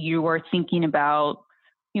maybe you are thinking about,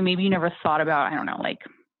 you know, maybe you never thought about, I don't know, like,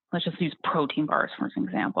 let's just use protein bars for an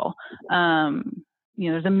example.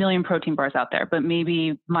 there's a million protein bars out there, but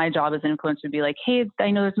maybe my job as an influencer would be like, hey,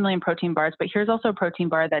 I know there's a million protein bars, but here's also a protein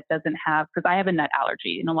bar that doesn't have, because I have a nut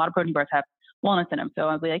allergy and a lot of protein bars have walnuts in them. So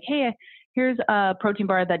I'll be like, hey, here's a protein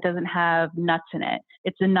bar that doesn't have nuts in it.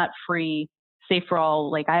 It's a nut-free, safe for all.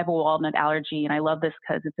 Like I have a walnut allergy and I love this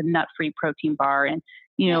because it's a nut-free protein bar. And,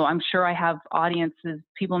 I'm sure I have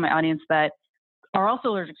people in my audience that are also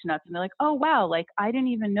allergic to nuts. And they're like, oh, wow, like I didn't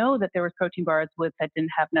even know that there was protein bars that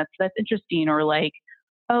didn't have nuts. That's interesting. Or like,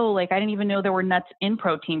 oh, like I didn't even know there were nuts in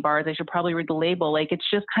protein bars. I should probably read the label. Like, it's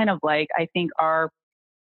just kind of like, I think our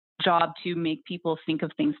job to make people think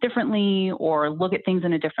of things differently or look at things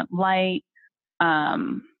in a different light.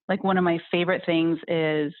 Like one of my favorite things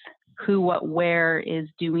is Who What Wear is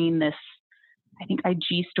doing this, I think,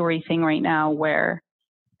 IG story thing right now where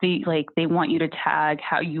they want you to tag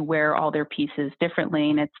how you wear all their pieces differently.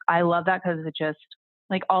 And I love that because it just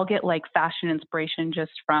like, I'll get like fashion inspiration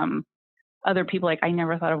just from other people. Like I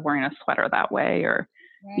never thought of wearing a sweater that way, or,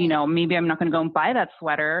 Right. maybe I'm not going to go and buy that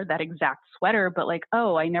exact sweater, but like,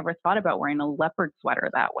 oh, I never thought about wearing a leopard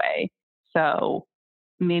sweater that way. So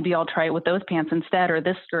maybe I'll try it with those pants instead, or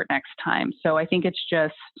this skirt next time. So I think it's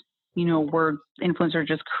just, we're influencers,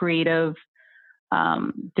 just creative,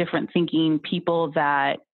 different thinking people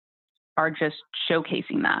that are just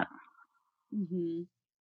showcasing that. Mm-hmm.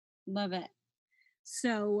 Love it.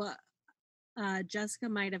 So Jessica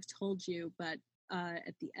might have told you, but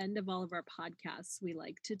at the end of all of our podcasts, we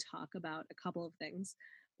like to talk about a couple of things.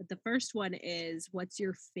 But the first one is, what's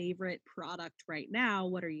your favorite product right now?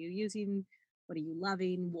 What are you using? What are you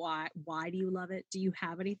loving? Why do you love it? Do you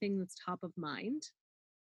have anything that's top of mind?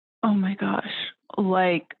 Oh my gosh.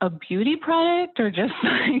 Like a beauty product or just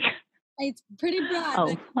like It's pretty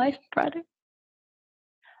broad. life product?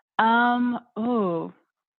 Oh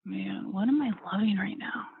man, what am I loving right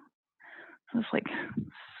now? It's like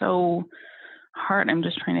so hard. I'm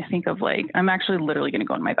just trying to think of like, I'm actually literally going to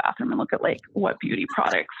go in my bathroom and look at like what beauty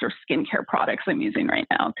products or skincare products I'm using right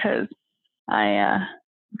now, because I'm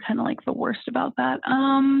kind of like the worst about that.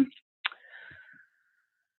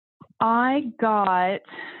 I got,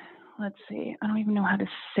 let's see, I don't even know how to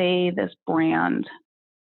say this brand.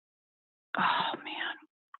 Oh man,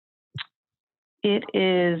 it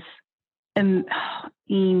is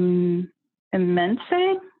Immense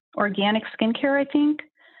organic skincare, I think.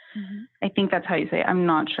 Mm-hmm. I think that's how you say it. I'm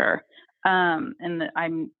not sure. And I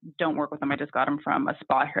don't work with them. I just got them from a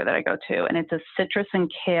spa here that I go to. And it's a citrus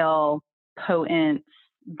and kale potent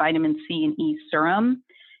vitamin C and E serum.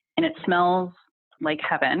 And it smells like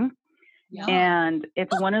heaven. Yeah. And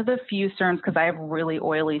it's one of the few serums, because I have really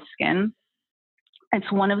oily skin.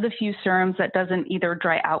 It's one of the few serums that doesn't either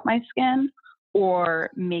dry out my skin or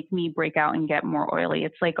make me break out and get more oily.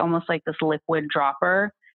 It's like almost like this liquid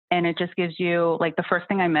dropper. And it just gives you, like, the first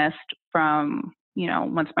thing I missed from,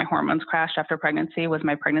 once my hormones crashed after pregnancy was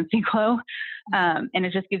my pregnancy glow. And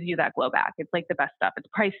it just gives you that glow back. It's like the best stuff. It's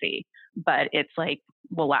pricey, but it's like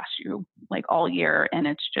will last you like all year. And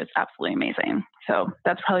it's just absolutely amazing. So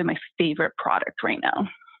that's probably my favorite product right now.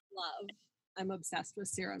 Love. I'm obsessed with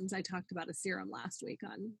serums. I talked about a serum last week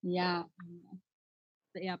on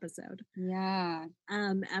the episode. Yeah.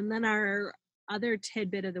 And then our other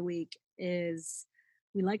tidbit of the week is,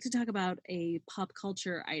 we like to talk about a pop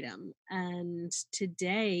culture item. And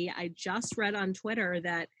today I just read on Twitter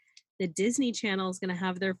that the Disney Channel is going to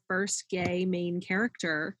have their first gay main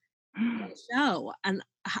character on the show. And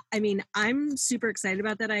I mean, I'm super excited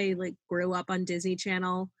about that. I like grew up on Disney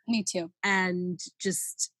Channel. Me too. And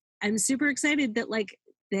just, I'm super excited that like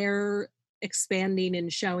they're expanding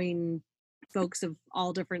and showing folks of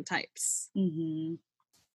all different types. Mm-hmm.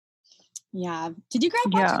 Yeah. Did you grow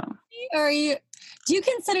up Yeah. watching TV, or do you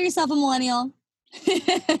consider yourself a millennial?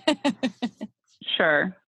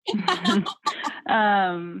 Sure.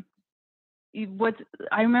 What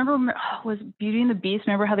I remember was Beauty and the Beast.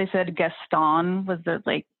 Remember how they said Gaston was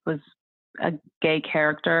a gay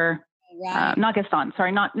character? Right. Not Gaston.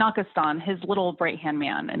 Sorry, not Gaston. His little right hand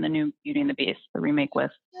man in the new Beauty and the Beast, the remake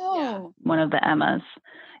with one of the Emmas,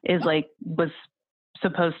 was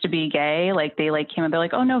supposed to be gay. Like they came and they're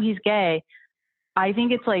like, oh no, he's gay. I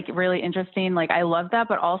think it's like really interesting. Like I love that,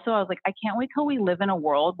 but also I was like, I can't wait till we live in a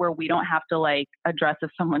world where we don't have to like address if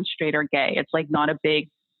someone's straight or gay. It's like not a big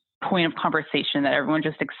point of conversation, that everyone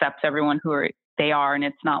just accepts everyone they are. And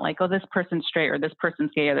it's not like, oh, this person's straight or this person's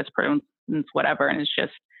gay or this person's whatever. And it's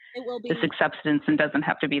just this acceptance, and doesn't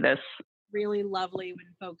have to be this. Really lovely when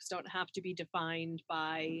folks don't have to be defined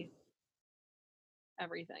by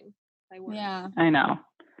everything. Yeah. I know.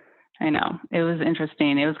 It was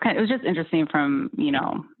interesting. It was just interesting from,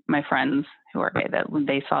 my friends who are gay, that when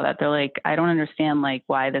they saw that, they're like, I don't understand like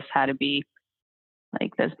why this had to be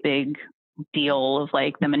like this big deal of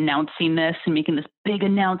like them announcing this and making this big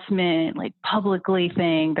announcement, like publicly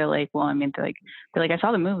thing. They're like, well, I mean, they're like, I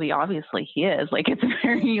saw the movie. Obviously he is. Like, it's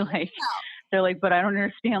very like, they're like, but I don't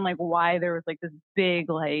understand like why there was like this big,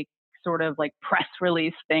 like sort of like press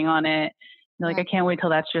release thing on it. They're like, I can't wait till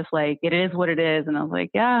that's just like, it is what it is. And I was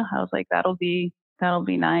like, yeah, I was like, that'll be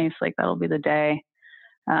nice. Like, that'll be the day.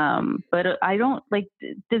 But I don't like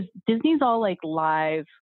Disney's all like live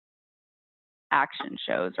action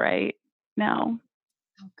shows right now.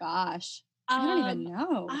 Oh gosh, I don't even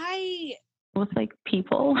know. With like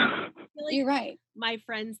people. Like you're right. My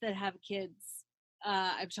friends that have kids,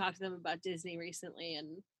 I've talked to them about Disney recently,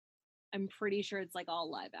 and I'm pretty sure it's like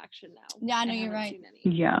all live action now. Yeah, I know, you're right.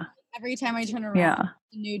 Yeah. Every time I turn around,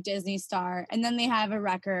 a new Disney star, and then they have a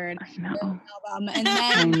record, album, and then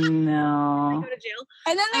I know. they go to jail,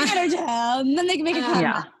 and then they go to jail, and then they can make a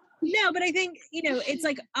comeback. No, but I think, it's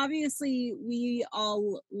like, obviously we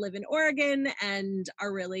all live in Oregon and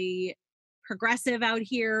are really progressive out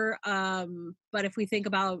here. But if we think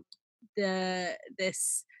about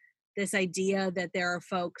this idea that there are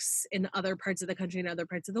folks in other parts of the country and other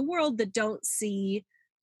parts of the world that don't see,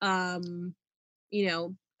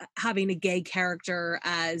 having a gay character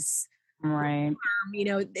as right.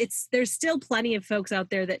 There's still plenty of folks out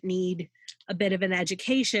there that need a bit of an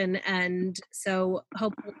education. And so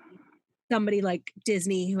hopefully somebody like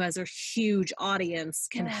Disney, who has a huge audience,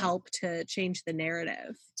 can help to change the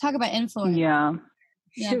narrative. Talk about influence. Yeah.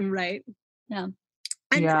 Right. Yeah.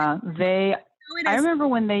 And yeah. I remember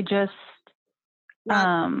when they just,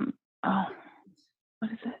 what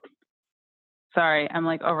is it? Sorry, I'm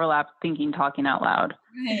like overlapped thinking, talking out loud.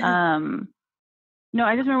 Right. No,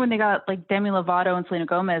 I just remember when they got like Demi Lovato and Selena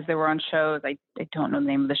Gomez, they were on shows. I don't know the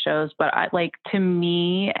name of the shows, but to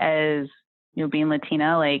me as, being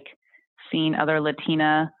Latina, like seeing other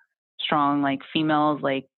Latina strong, like females,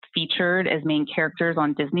 like featured as main characters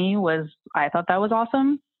on Disney I thought that was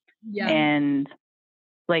awesome. Yeah. And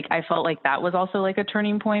like, I felt like that was also like a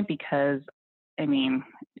turning point because, I mean,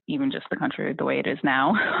 even just the country, the way it is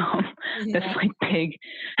now, this like big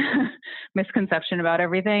misconception about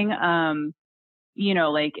everything.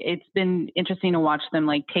 Like it's been interesting to watch them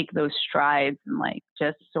like take those strides and like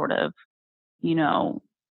just sort of,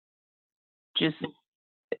 just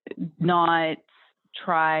not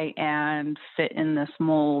try and fit in this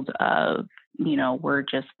mold of, we're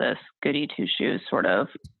just this goody two shoes sort of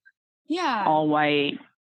all white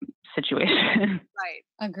situation. Right.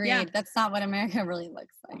 Agreed. Yeah. That's not what America really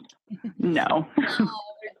looks like. No.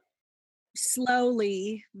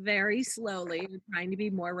 Slowly, very slowly, we're trying to be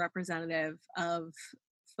more representative of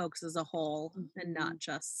folks as a whole and not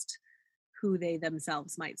just who they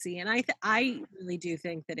themselves might see. And I really do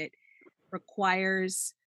think that it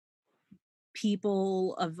requires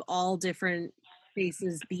people of all different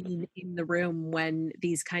faces being in the room when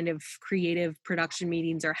these kind of creative production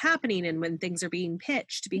meetings are happening and when things are being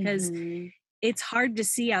pitched, because it's hard to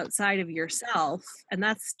see outside of yourself, and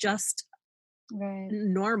that's just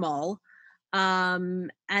normal.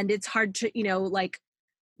 And it's hard to, like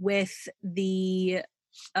with the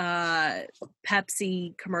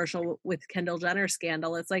Pepsi commercial with Kendall Jenner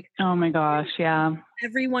scandal, it's like, oh my gosh, yeah,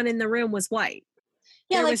 everyone in the room was white.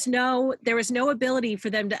 There was no ability for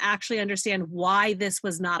them to actually understand why this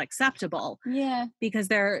was not acceptable. Yeah, because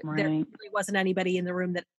there really wasn't anybody in the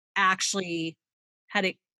room that actually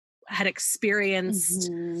had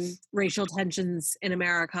experienced racial tensions in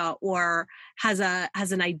America or has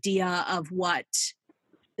an idea of what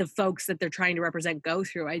the folks that they're trying to represent go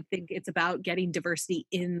through. I think it's about getting diversity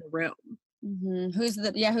in the room. Who's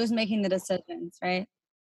making the decisions, right?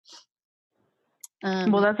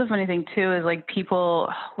 Well, that's the funny thing too, is like people,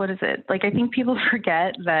 what is it? Like, I think people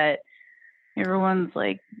forget that everyone's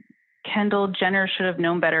like, Kendall Jenner should have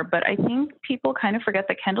known better, but I think people kind of forget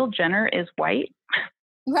that Kendall Jenner is white.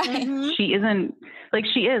 Right. She isn't, like,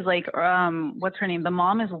 she is like, what's her name? The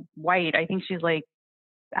mom is white. I think she's like,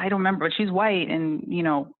 I don't remember, but she's white, and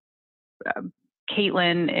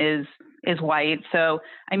Caitlyn is white. So,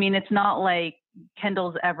 I mean, it's not like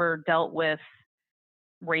Kendall's ever dealt with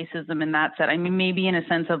racism in that set. I mean, maybe in a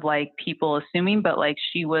sense of like people assuming, but like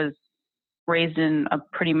she was raised in a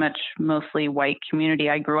pretty much mostly white community.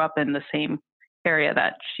 I grew up in the same area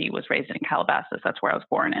that she was raised in Calabasas. That's where I was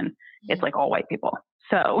born in. It's like all white people.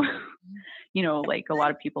 So, like a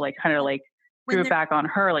lot of people like kind of like threw it back on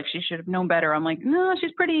her. Like she should have known better. I'm like, no,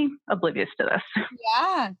 she's pretty oblivious to this.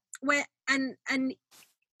 Yeah. And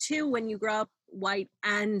two, when you grow up white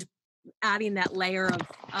and adding that layer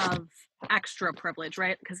of extra privilege,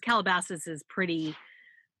 right? Because Calabasas is pretty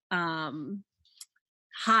high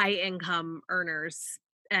income earners,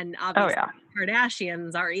 and obviously yeah.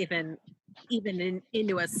 Kardashians are even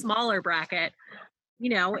into a smaller bracket. You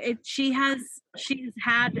know, she's had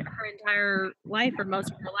her entire life, or most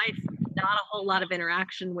of her life, not a whole lot of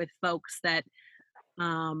interaction with folks that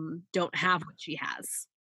don't have what she has.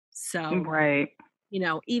 So, Right. you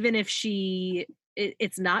know, even if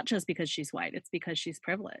it's not just because she's white, it's because she's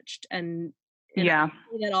privileged. And Yeah. I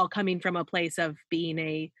see that all coming from a place of being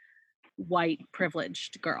a white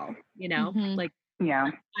privileged girl, you know, like, Yeah.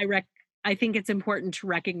 I think it's important to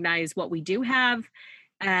recognize what we do have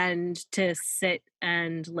and to sit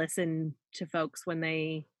and listen to folks when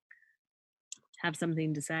they have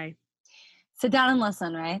something to say. Sit down and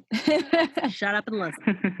listen, right? Shut up and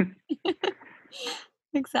listen.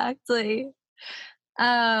 Exactly.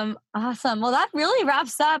 Awesome. Well, that really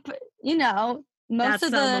wraps up, you know, That's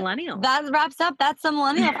the millennial. That wraps up. That's the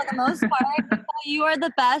millennial for the most part. You are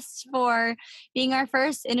the best for being our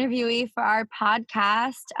first interviewee for our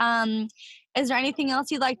podcast. Is there anything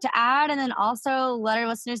else you'd like to add? And then also let our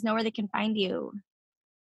listeners know where they can find you.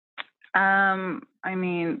 I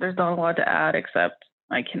mean, there's not a lot to add except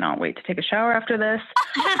I cannot wait to take a shower after this.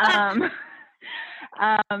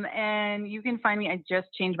 And you can find me. I just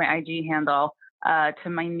changed my IG handle to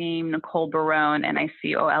my name, Nicole Burron,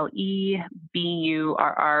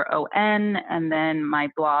 NicoleBurron. And then my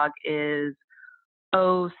blog is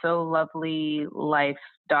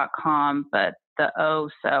ohsolovellylife.com, but the O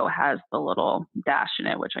so has the little dash in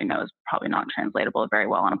it, which I know is probably not translatable very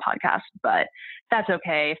well on a podcast, but that's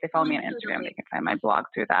okay. If they follow me on Instagram, they can find my blog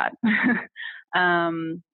through that.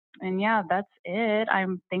 And yeah, that's it.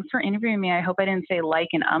 Thanks for interviewing me. I hope I didn't say like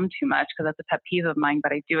and too much, because that's a pet peeve of mine,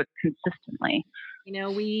 but I do it consistently. You know,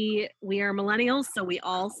 we are millennials, so we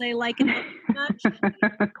all say like and too much.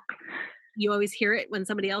 You always hear it when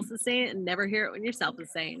somebody else is saying it and never hear it when yourself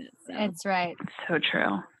is saying it. So. It's right. So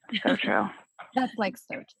true. So true. That's like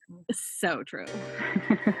so true. So true.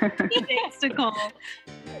 Thanks, Nicole.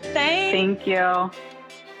 Thank you.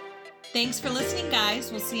 Thanks for listening,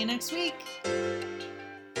 guys. We'll see you next week.